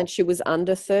 Yeah, wow. And she was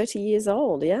under 30 years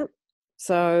old. Yeah.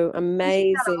 So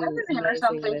amazing. She's got a magazine or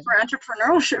something for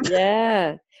entrepreneurship.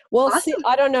 Yeah. Well, awesome.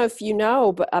 I don't know if you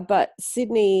know, but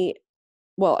Sydney,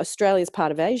 well, Australia is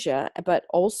part of Asia, but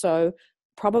also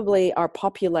probably our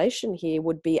population here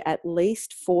would be at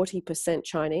least 40%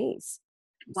 Chinese.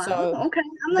 Wow. So okay.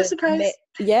 I'm not surprised.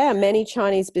 Many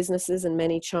Chinese businesses and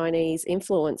many Chinese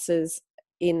influencers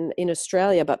in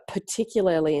Australia, but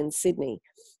particularly in Sydney.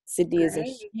 Sydney is a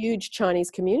huge Chinese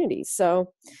community.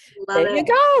 So there you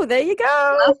go.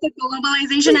 Love the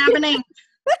globalization happening.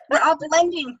 We're all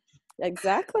blending.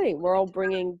 Exactly. We're all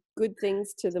bringing good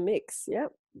things to the mix.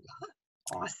 Yep.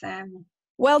 Awesome.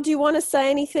 Well, do you want to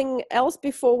say anything else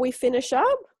before we finish up?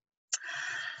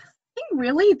 I think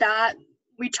really that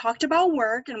we talked about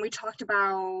work and we talked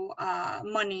about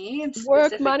money. And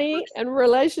work, money, and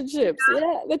relationships.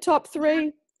 Yeah, the top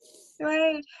 3.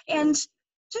 Right. And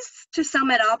just to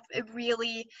sum it up,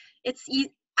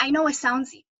 I know it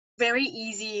sounds very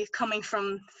easy coming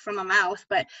from a mouth,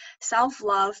 but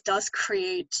self-love does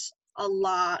create a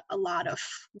lot of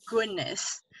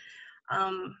goodness.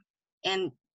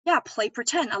 And play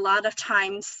pretend. A lot of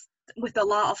times with the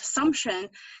law of assumption,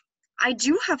 I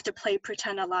do have to play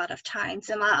pretend a lot of times.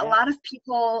 And a lot of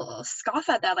people scoff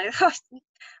at that, like, oh,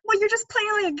 well, you're just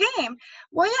playing like a game.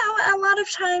 Well, yeah, a lot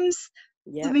of times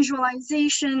the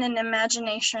visualization and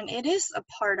imagination, it is a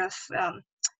part of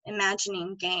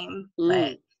imagining game.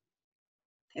 But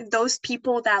those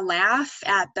people that laugh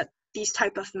at these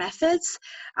type of methods,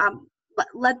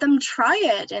 let them try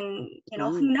it, and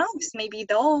who knows, maybe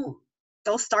they'll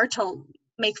start to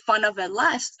make fun of it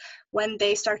less when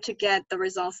they start to get the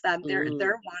results that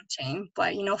they're wanting.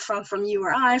 But from you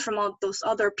or I, from all those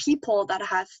other people that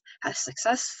have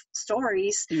success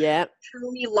stories,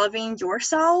 truly loving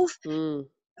yourself,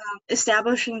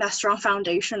 establishing that strong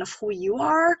foundation of who you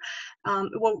are,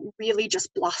 will really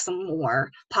just blossom more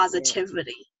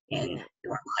positivity in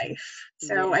your life.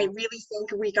 So I really think,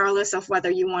 regardless of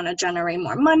whether you want to generate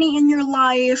more money in your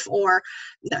life, or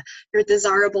your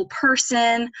desirable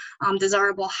person,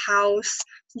 desirable house,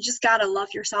 you just gotta love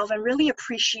yourself and really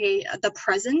appreciate the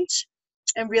present,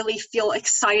 and really feel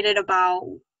excited about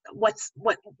what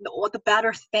the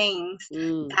better things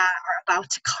that are about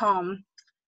to come.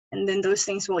 And then those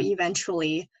things will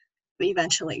eventually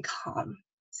come.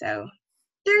 So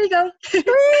there you go.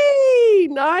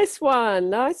 Nice one.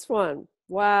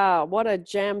 Wow, what a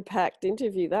jam-packed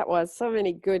interview that was. So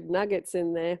many good nuggets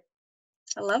in there.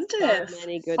 I loved So it.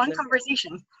 many good Fun nuggets.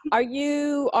 conversation. Are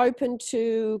you open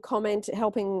to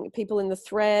helping people in the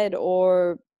thread,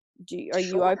 or are you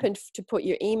Sure. open to put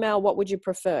your email? What would you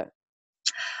prefer?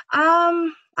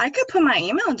 I could put my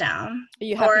email down, Are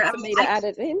you or happy I for mean, me to add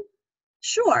it in?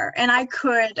 sure, and I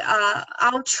could.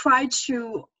 I'll try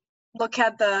to look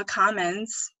at the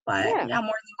comments, but Yeah. yeah,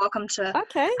 more than welcome to.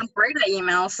 Okay. I'm great at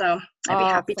email, so I'd be Oh,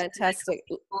 happy to connect with fantastic.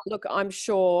 people. Look, I'm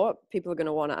sure people are going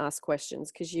to want to ask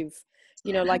questions because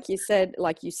like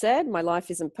you said, my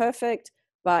life isn't perfect,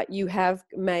 but you have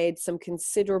made some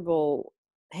considerable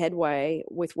headway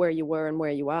with where you were and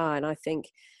where you are. And I think,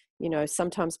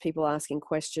 sometimes people asking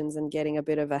questions and getting a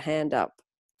bit of a hand up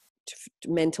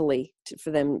mentally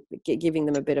for them, giving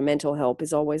them a bit of mental help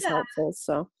is always Yeah, helpful.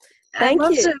 So I'd thank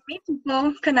love you. to meet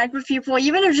people, connect with people,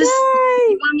 even if just you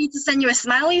Yay! want me to send you a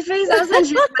smiley face, I'll send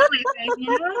you a smiley face.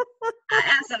 I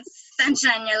have some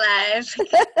sunshine in your life.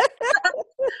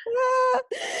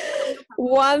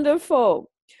 Wonderful.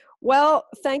 Well,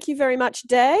 thank you very much,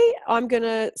 Day. I'm going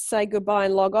to say goodbye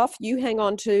and log off. You hang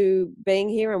on to being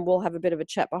here and we'll have a bit of a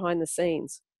chat behind the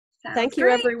scenes. Sounds Thank you,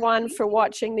 great. everyone, Thank for you.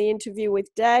 watching the interview with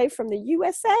Day from the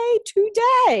USA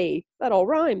today. That all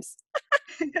rhymes.